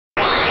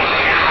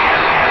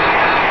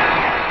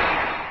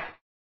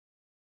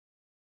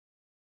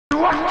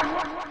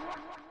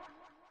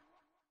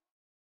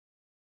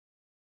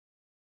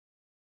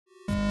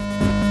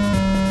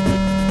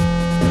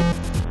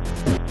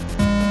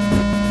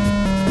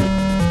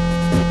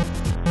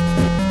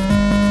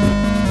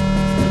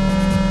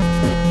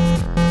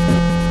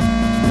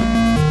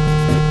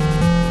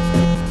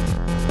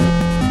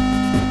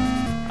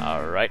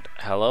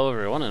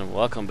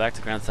welcome back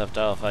to Grand Theft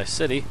Auto 5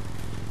 City.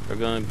 We're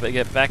going to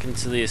get back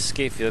into the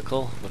escape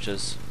vehicle, which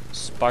is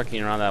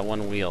sparking around that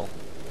one wheel.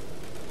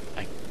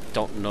 I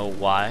don't know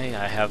why,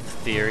 I have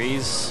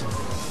theories.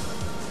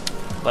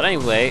 But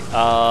anyway,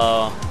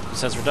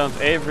 since we're done with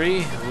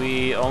Avery,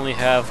 we only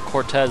have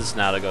Cortez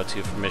now to go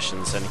to for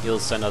missions, and he'll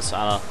send us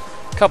on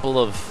a couple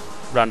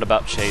of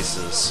roundabout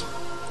chases.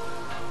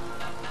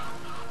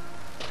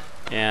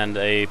 And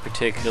a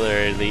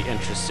particularly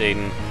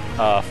interesting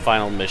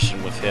final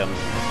mission with him.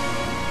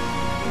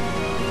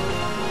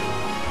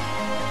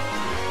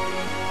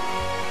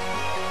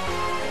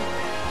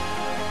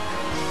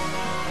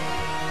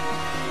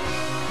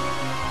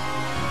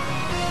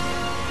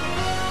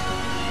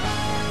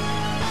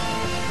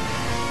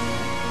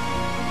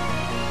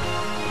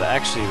 But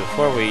actually,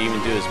 before we even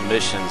do his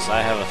missions,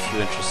 I have a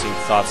few interesting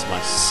thoughts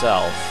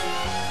myself.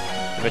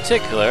 In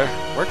particular,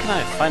 where can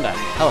I find a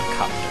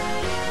helicopter?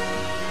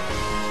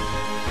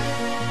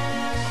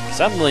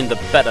 I'm willing to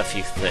bet a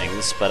few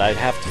things, but I'd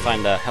have to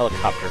find a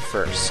helicopter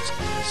first.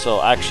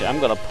 So actually, I'm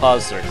going to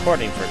pause the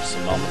recording for just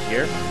a moment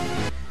here,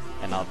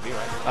 and I'll be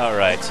right back.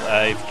 Alright,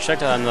 I've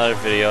checked out another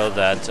video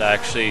that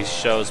actually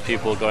shows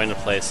people going to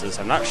places.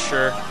 I'm not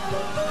sure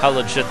how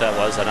legit that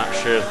was. I'm not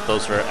sure if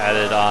those were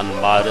added on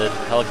modded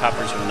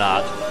helicopters or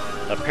not.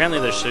 Apparently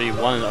there should be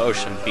one in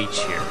Ocean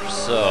Beach here.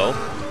 So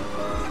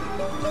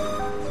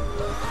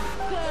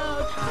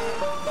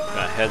I'm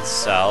going to head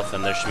south,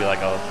 and there should be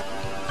like a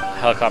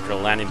helicopter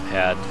landing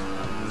pad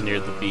near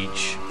the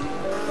beach.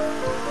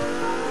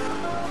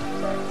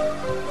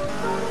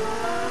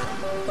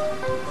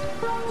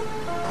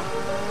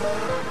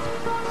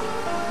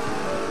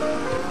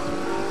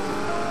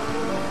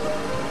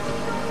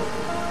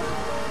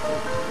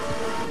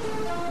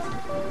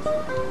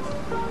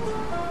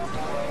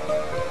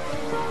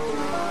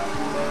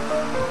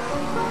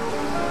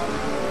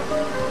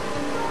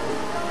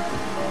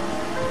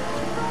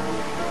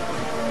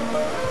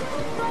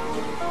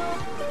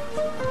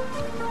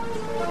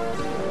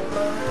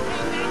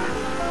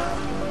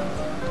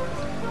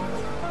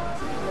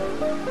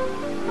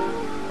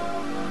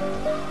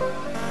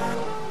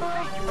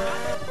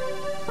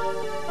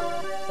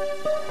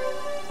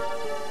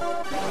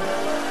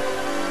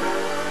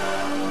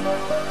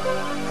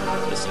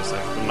 This looks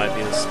like it might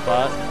be the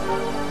spot.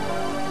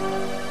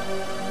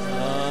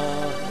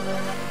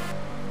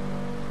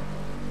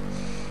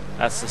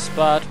 That's the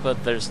spot,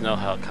 but there's no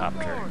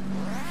helicopter.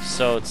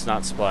 So it's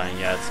not spawning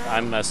yet.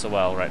 I'm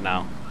SOL right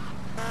now.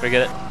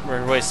 Forget it.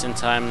 We're wasting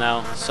time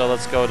now. So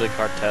let's go to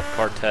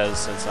Cortez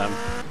since I'm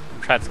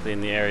practically in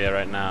the area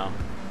right now.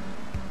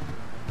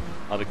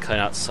 I'll be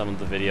cutting out some of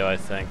the video, I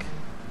think.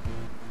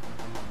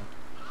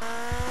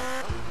 I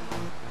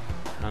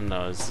don't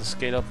know. Is this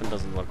gate open?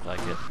 Doesn't look like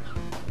it.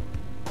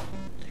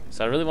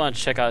 So I really want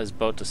to check out his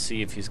boat to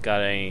see if he's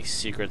got any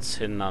secrets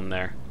hidden on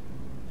there.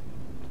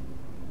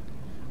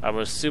 I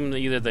would assume that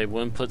either they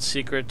wouldn't put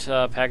secret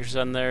packages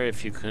on there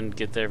if you couldn't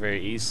get there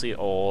very easily,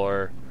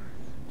 or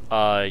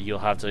you'll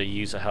have to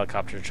use a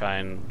helicopter to try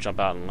and jump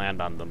out and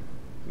land on them.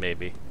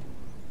 Maybe.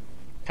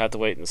 Have to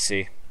wait and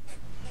see.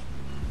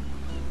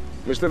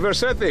 Mr.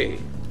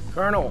 Vercetti!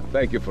 Colonel!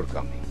 Thank you for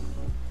coming.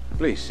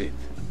 Please sit.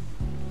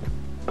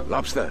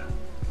 Lobster?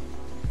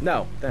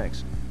 No,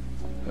 thanks.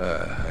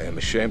 I am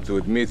ashamed to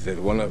admit that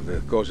one of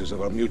the causes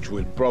of our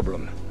mutual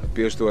problem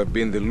appears to have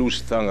been the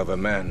loose tongue of a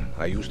man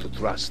I used to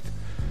trust.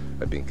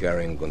 I've been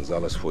carrying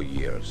Gonzalez for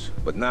years,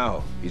 but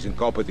now his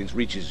incompetence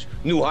reaches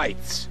new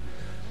heights.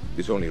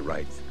 It's only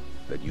right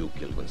that you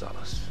kill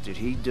Gonzalez. Did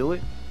he do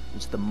it?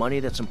 It's the money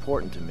that's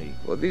important to me.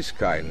 For this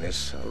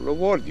kindness, I'll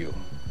reward you.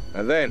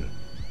 And then,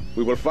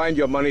 we will find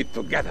your money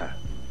together.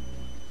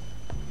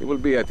 He will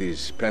be at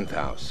his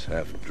penthouse,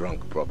 half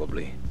drunk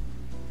probably.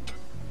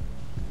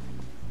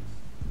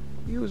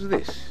 Use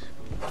this.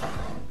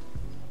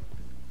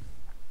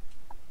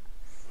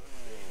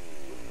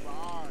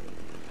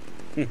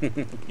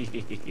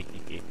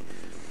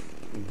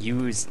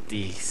 Use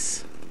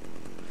this.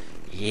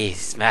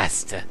 Yes,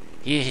 master.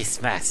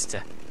 Yes,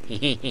 master.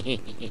 Wait,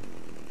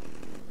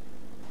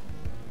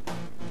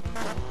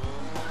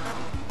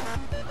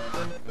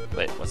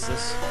 what's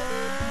this?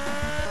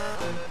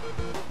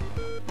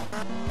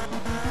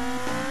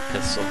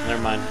 Pistol.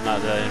 Never mind.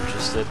 Not that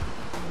interested.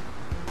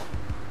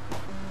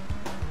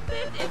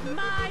 This is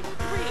my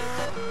street.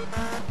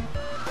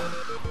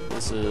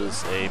 This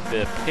is a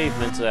bit of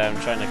pavement that I'm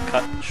trying to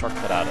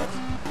shortcut out of.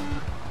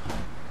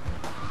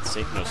 This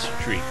ain't no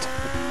street.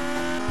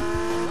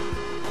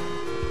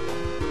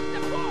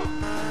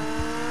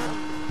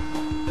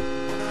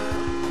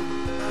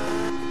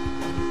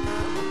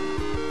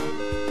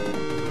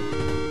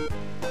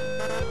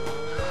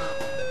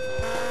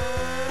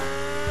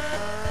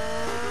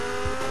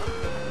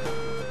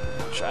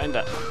 Trying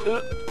to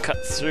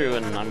cut through,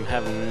 and I'm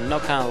having no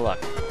kind of luck.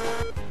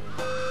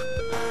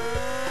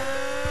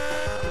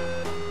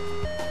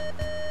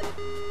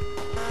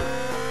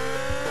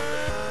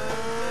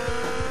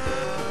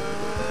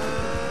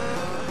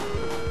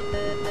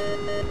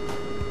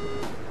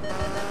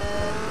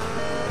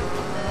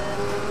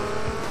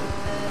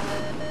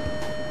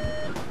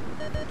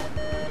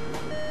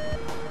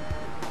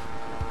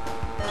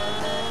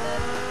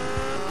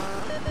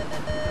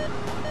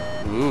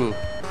 Ooh.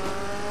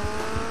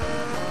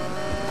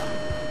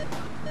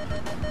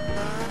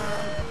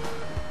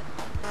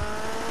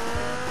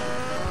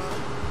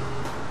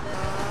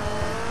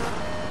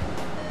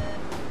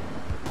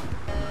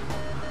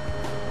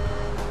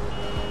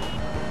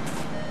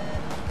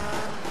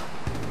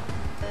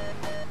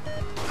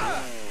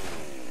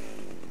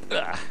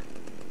 Ah.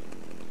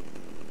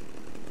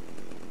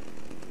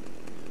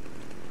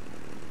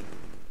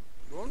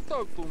 Don't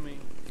talk to me.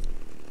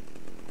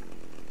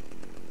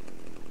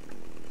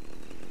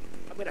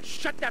 I'm gonna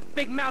shut that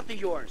big mouth of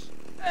yours.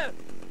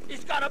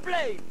 He's got a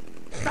blade.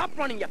 Stop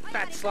running, you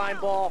fat slime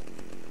ball.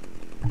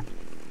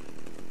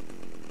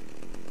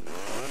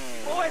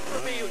 Away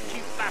from me, you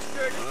cheap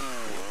bastard.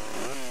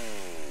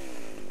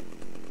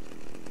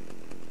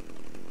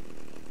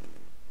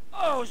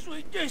 Oh,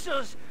 sweet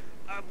Jesus.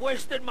 I've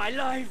wasted my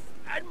life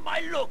and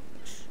my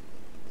looks.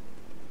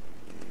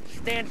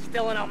 Stand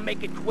still and I'll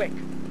make it quick.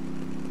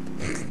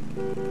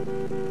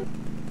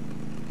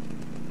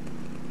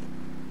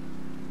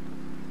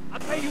 I'll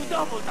pay you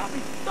double,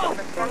 Dobby. Double.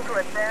 Respond to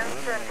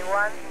advance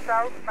 21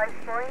 South 5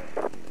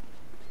 Point.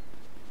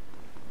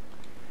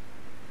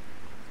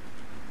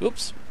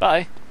 Oops.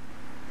 Bye.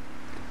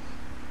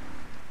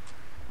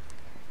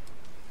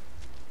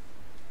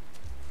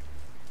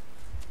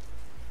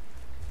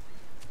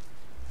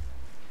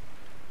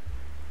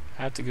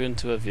 I have to go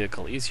into a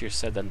vehicle. Easier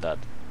said than done.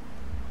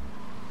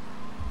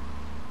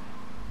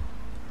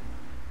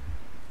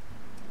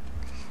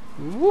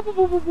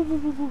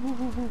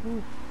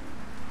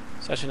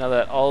 Especially now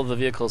that all the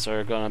vehicles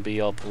are going to be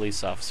all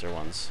police officer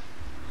ones.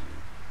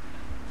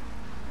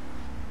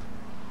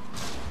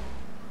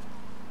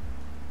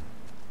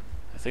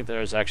 I think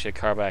there's actually a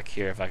car back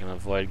here if I can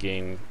avoid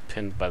getting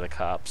pinned by the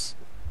cops.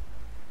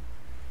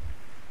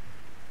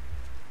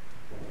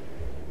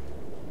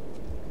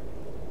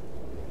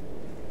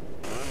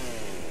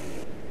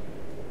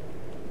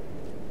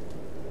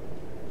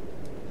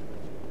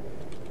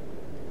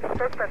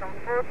 Suspect on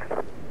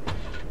foot.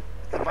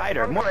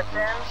 Spider, Respond to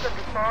advance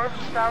 24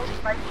 South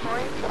 5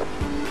 Point.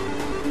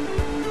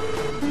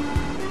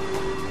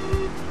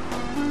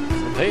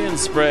 Paint and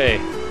spray.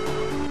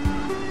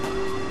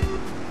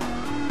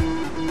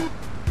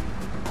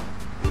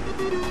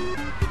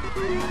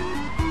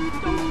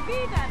 Don't be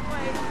that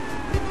way.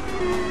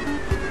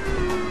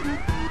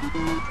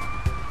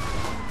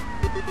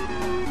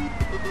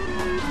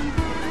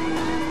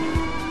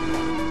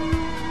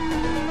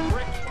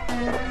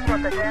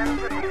 Respond again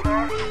 24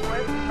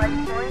 West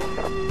 5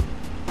 Point.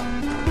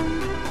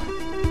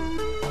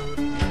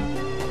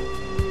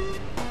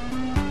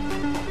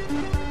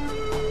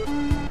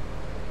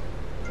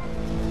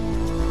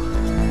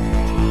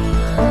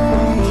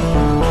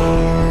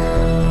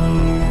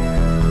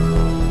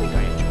 think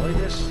I enjoy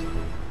this.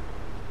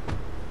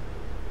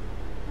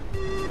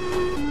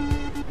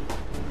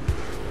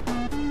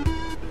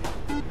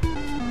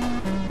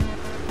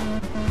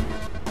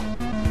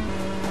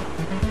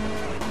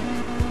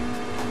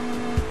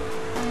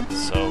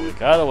 So we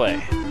got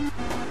away.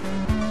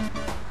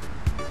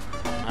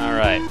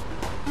 Alright.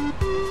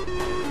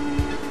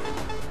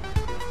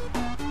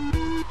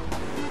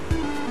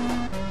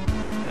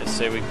 I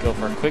say we go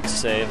for a quick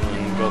save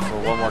and go for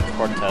one more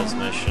Cortez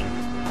mission.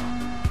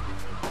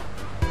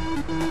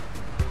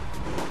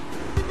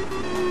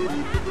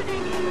 What's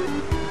happening here?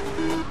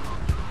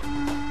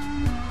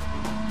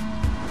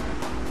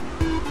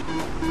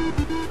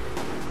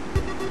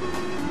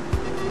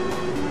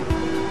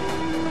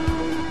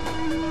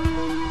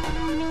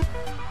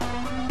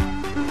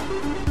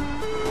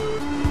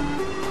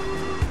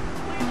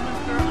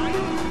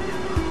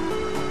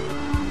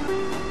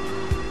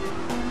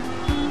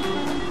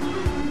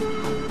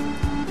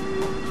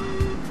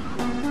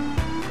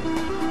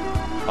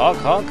 Honk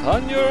honk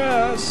on your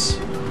ass!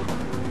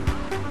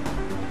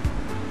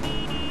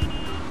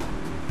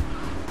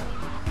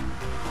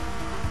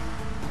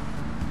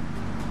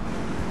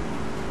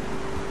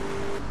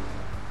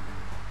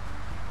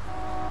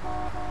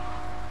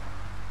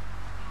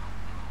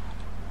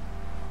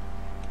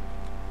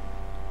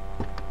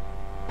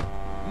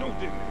 No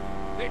dignity.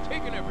 They're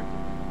taking everything.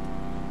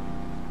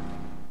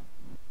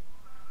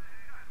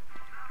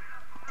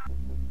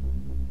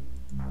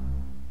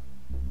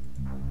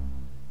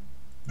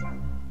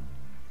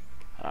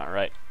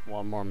 Alright,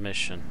 one more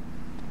mission.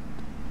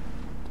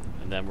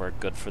 And then we're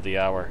good for the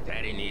hour.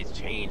 Daddy needs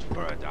change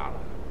for $1.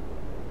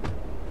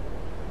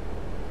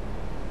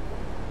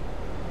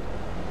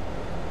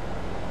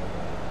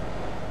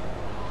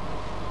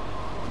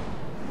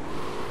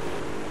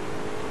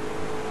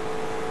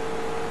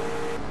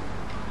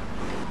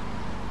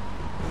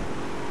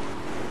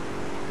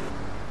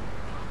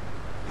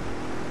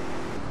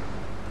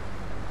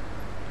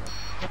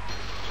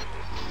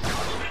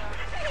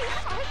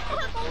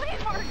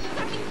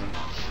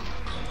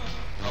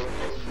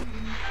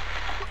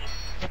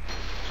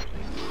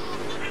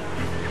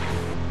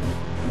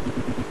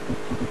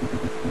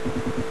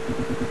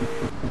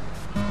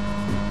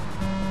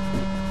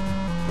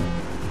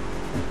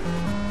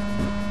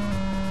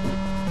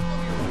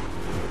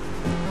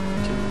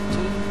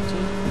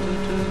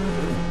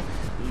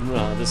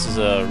 this is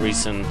a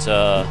recent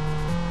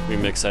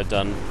remix I've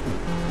done.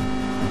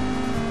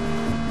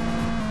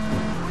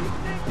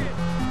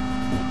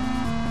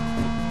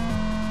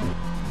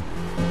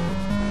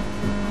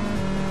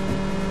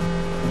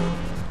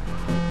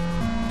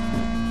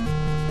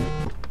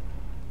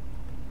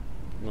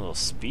 Little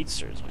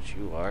speedster is what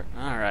you are.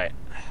 Alright.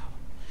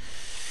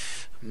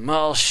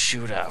 Mall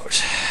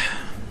shootout.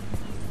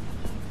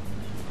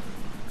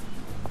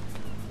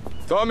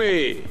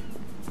 Tommy!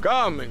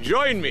 Come and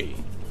join me!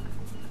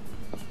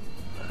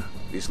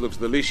 This looks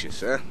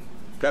delicious, eh?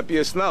 Tap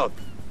your snout.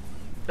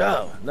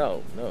 Oh,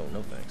 no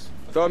thanks.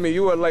 Tommy,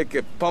 you are like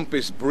a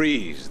pompous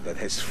breeze that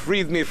has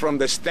freed me from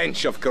the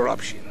stench of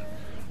corruption.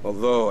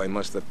 Although I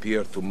must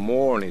appear to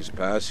mourn his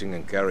passing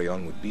and carry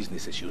on with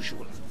business as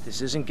usual. This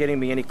isn't getting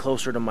me any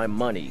closer to my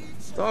money.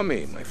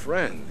 Tommy, my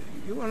friend,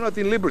 you are not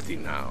in Liberty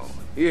now.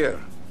 Here,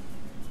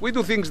 we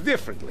do things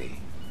differently.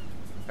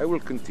 I will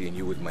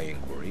continue with my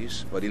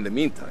inquiries, but in the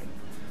meantime,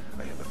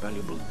 I have a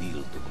valuable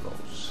deal to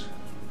close.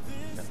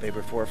 A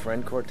favor for a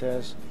friend,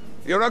 Cortez?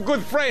 You're a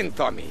good friend,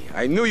 Tommy.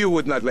 I knew you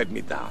would not let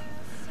me down.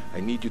 I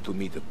need you to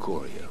meet a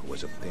courier who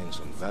has obtained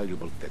some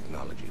valuable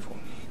technology for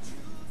me.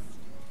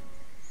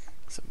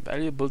 Some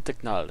valuable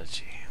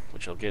technology,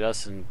 which will get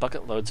us in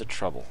bucket loads of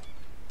trouble.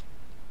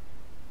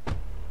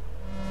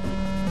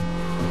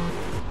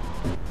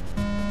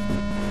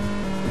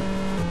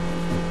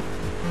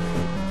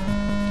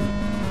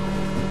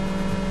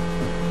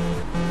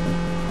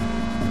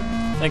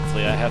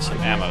 Thankfully, I have some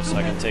ammo, so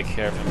I can take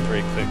care of him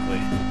pretty quickly.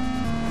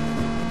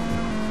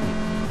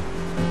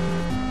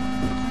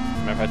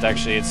 Matter of fact,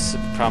 actually, it's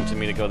prompting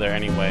me to go there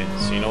anyway.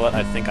 So you know what?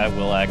 I think I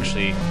will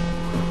actually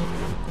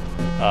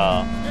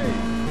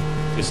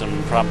do some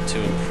impromptu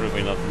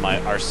improving of my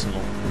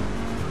arsenal.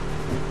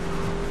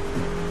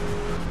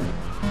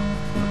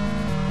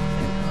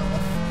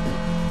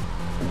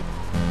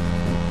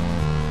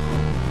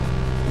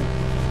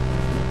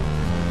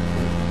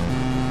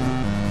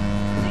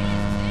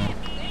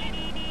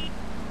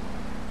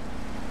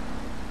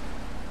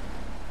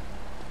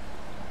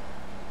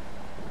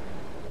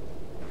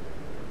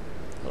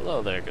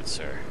 Hello there, good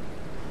sir.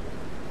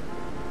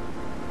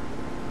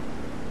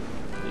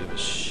 I believe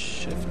it's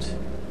shift.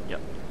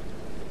 Yep.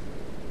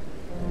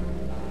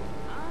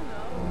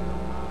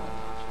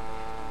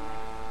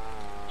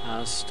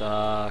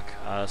 Stock.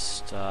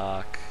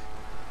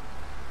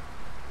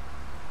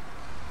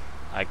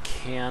 I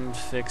can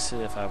fix it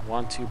if I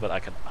want to, but I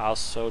could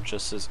also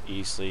just as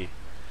easily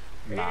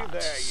not.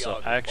 there, So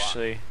young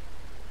actually,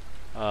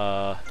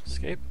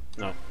 escape?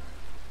 No.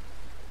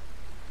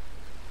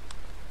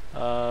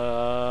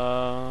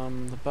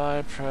 The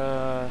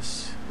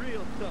bypass.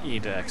 E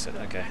to exit.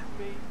 Okay.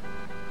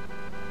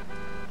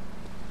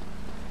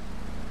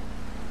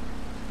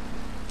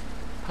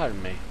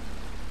 Pardon me.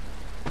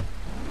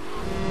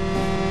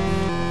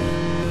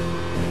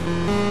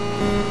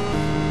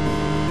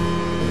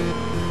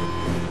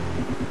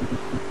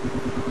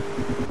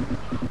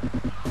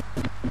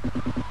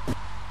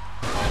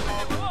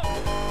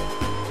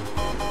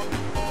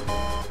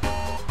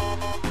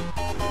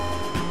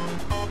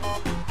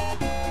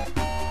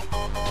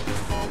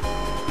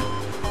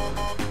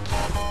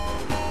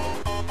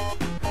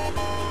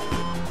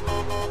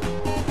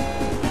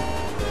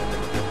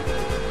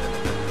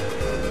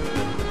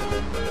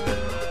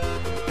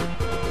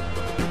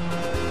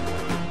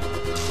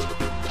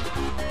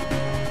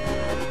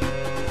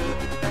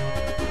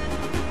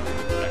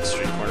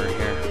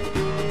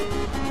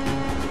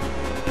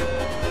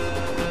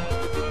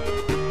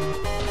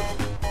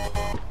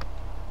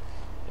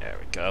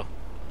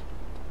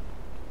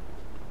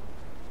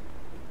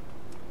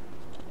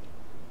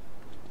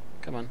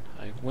 Come on,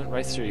 I went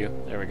right through you.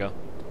 There we go.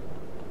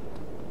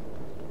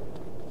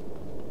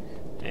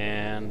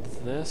 And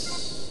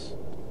this...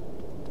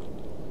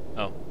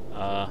 Oh,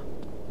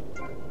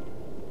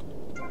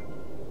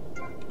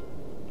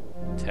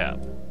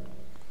 tab.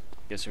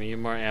 Gives me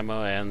more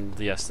ammo, and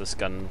yes, this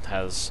gun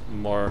has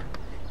more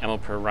ammo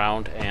per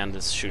round, and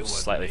it shoots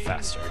slightly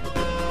faster.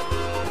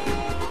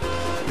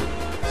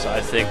 So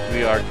I think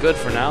we are good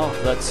for now.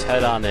 Let's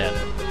head on in.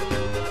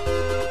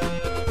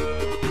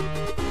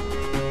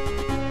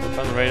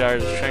 From the radar,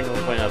 the triangle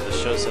will point out that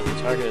shows that the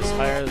target is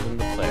higher than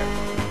the player.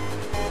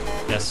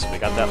 Yes, we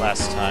got that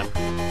last time.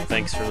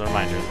 Thanks for the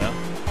reminder, though.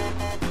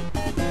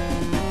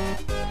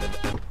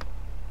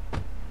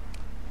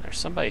 There's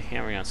somebody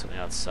hammering on something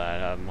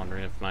outside. I'm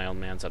wondering if my old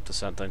man's up to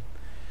something.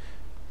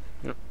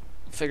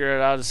 Figure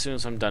it out as soon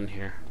as I'm done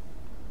here.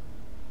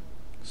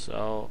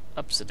 So,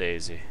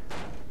 up's-a-daisy.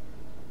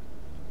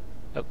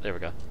 Oh, there we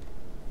go.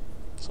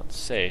 So to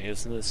say,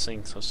 isn't this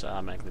thing supposed to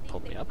automatically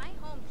pull me up?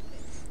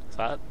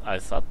 I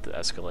thought the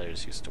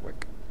escalators used to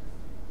work.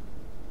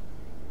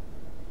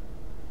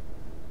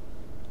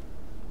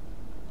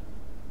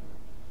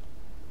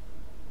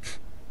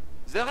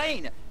 The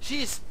rain,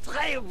 she is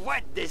très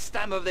wet this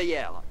time of the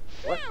year.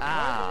 What?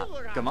 Ah,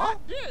 comment?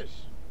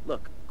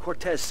 Look,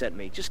 Cortez sent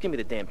me. Just give me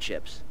the damn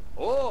chips.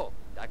 Oh,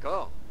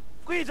 d'accord.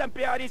 Freeze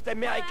imperialist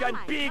American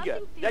pig!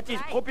 That is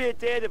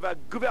propriété of a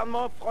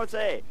gouvernement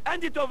français.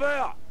 Hand it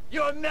over!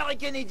 You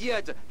American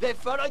idiot! They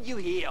followed you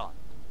here!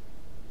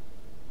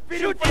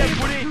 Shoot them,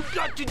 Woody! You've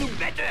got to do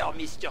better,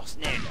 Mr.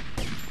 Snell!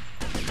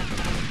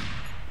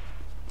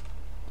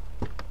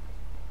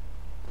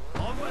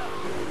 Au revoir!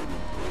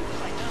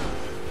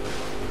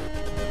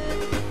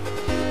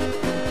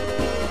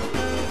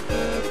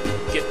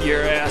 Get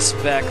your ass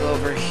back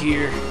over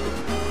here.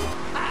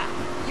 Ah!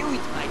 You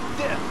eat my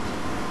dirt!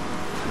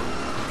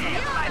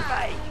 There's my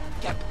bike!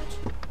 Caput!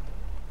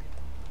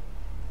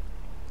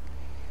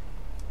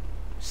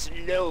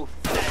 Slow,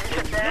 fat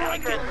Then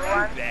American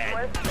 31 bad!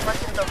 West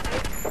Washington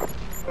Beach.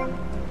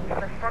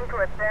 Respond to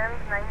a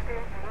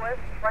 1019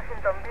 West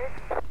Washington Beach.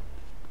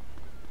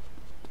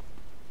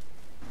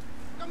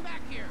 Come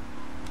back here.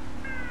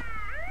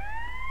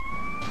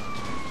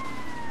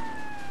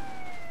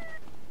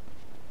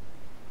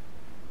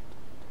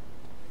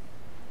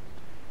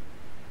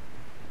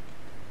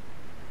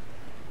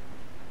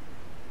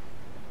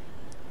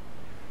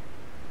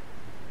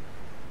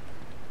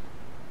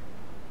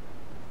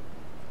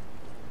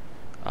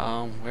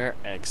 Where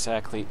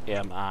exactly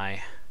am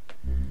I?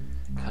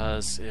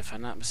 Because if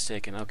I'm not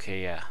mistaken,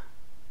 okay, yeah.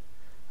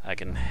 I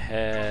can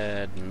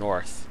head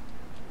north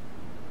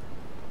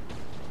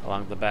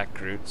along the back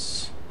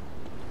routes.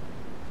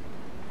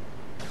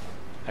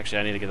 Actually,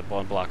 I need to get the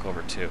one block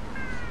over too.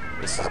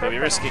 This is gonna be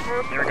risky.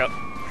 There we go.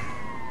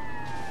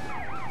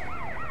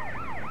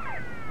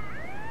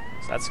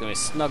 So that's gonna be a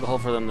snug hole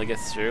for them to get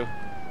through.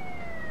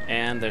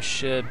 And there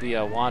should be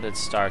a wanted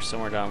star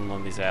somewhere down one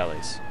of these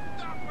alleys.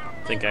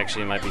 I think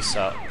actually it might be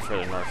south,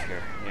 further north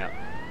here. Yeah.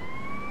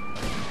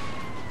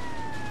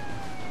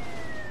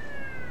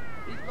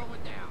 He's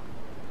going down.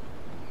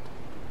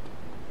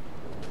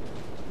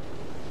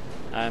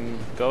 I'm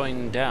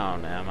going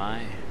down, am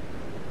I?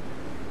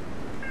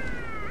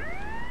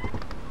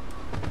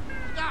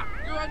 Stop!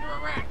 You're under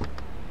arrest.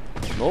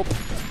 Nope.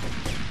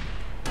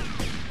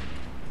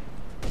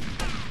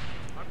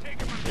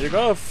 You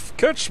gotta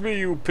catch me,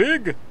 you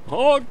pig!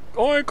 Oink,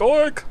 oink,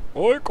 oink!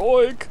 Oink,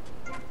 oink!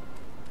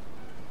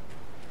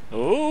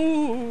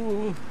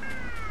 Ooh!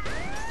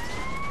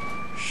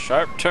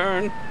 Sharp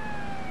turn.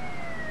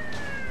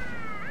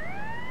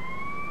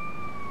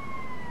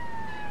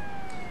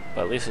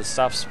 But at least it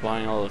stops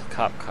spawning all the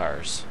cop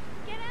cars.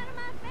 Get out of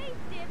my face,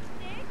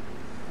 dipstick!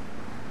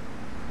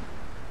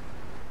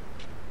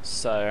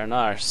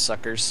 Sayonara,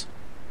 suckers.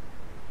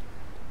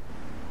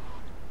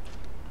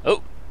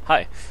 Oh!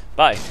 Hi.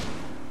 Bye.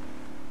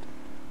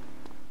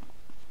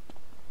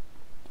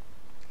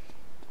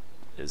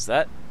 Is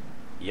that?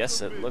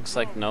 Yes, it looks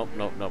like nope,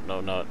 nope, nope, no,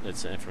 no.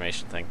 It's an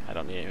information thing. I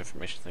don't need an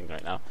information thing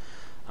right now.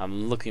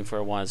 I'm looking for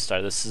a wanted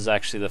star. This is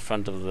actually the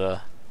front of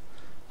the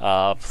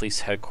police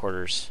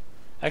headquarters.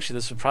 Actually,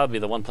 this would probably be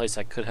the one place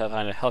I could have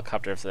found a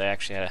helicopter if they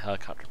actually had a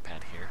helicopter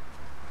pad here.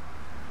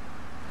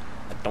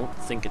 I don't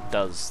think it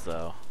does,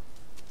 though.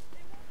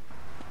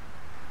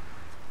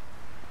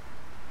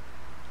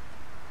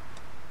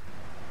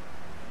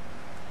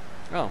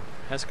 Oh,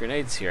 it has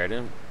grenades here. I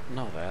didn't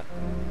know that.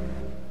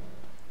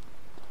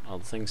 All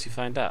the things you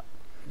find out.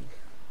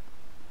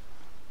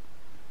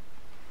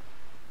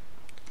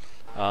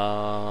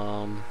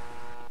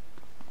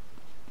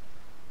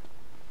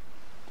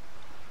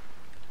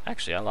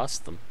 Actually, I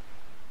lost them.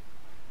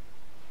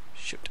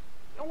 Shoot.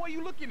 Now what are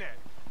you looking at?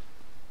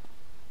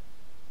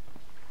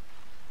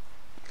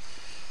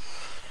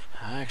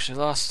 I actually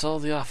lost all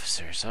the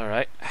officers. All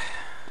right.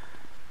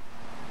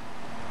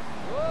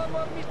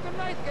 Oh, Mr.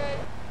 Nice Guy.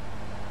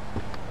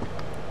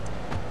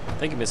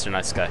 Thank you, Mr.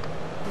 Nice Guy.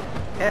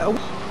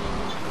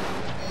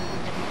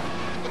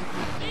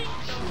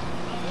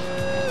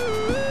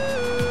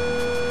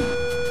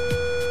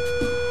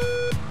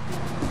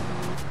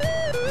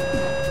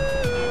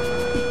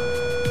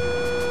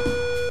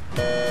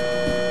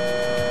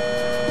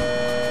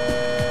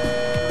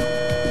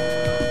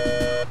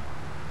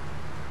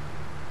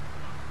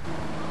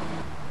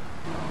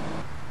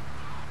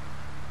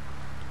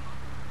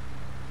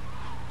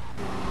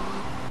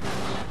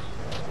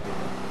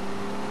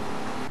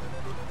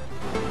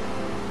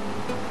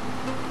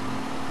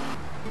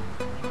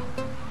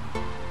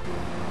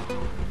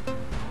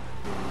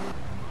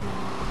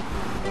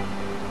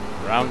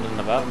 Round and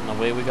about, and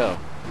away we go.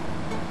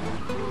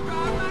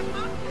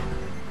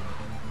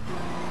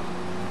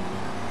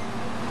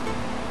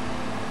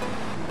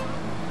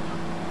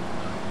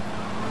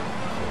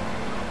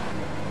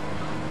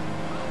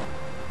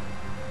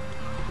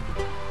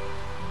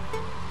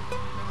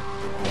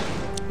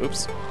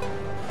 Oops.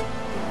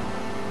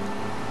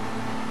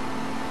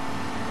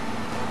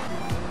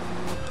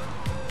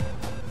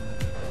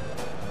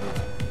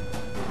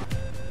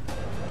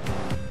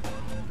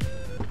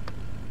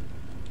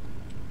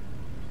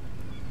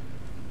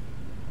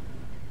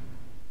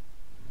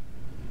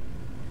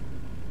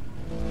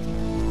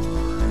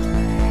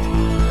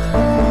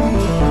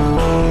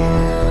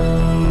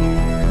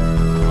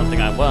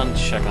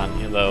 Check on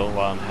you though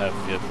while I have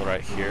a vehicle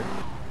right here.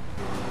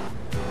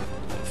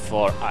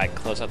 Before I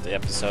close out the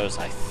episodes,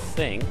 I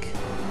think,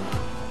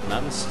 if I'm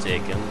not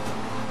mistaken,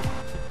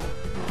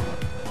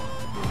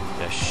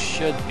 there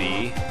should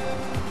be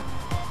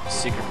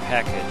secret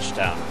package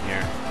down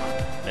here.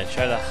 And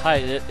try to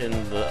hide it in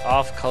the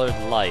off-colored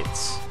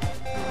lights.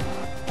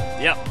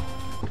 Yep.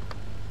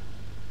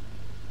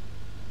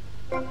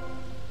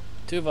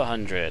 2 of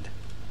 100.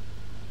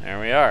 There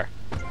we are.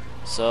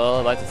 So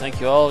I'd like to thank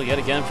you all yet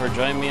again for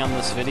joining me on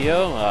this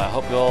video. I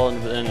hope you all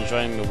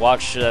enjoying me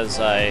watch it as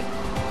I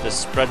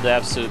just spread the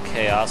absolute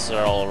chaos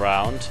all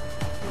around.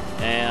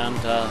 And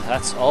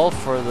that's all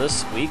for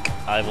this week.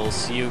 I will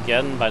see you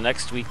again by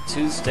next week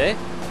Tuesday.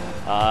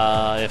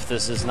 If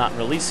this is not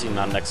releasing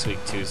on next week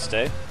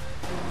Tuesday.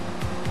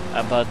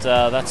 But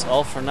that's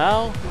all for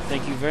now.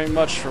 Thank you very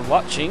much for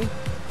watching.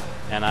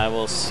 And I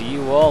will see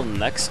you all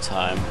next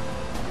time.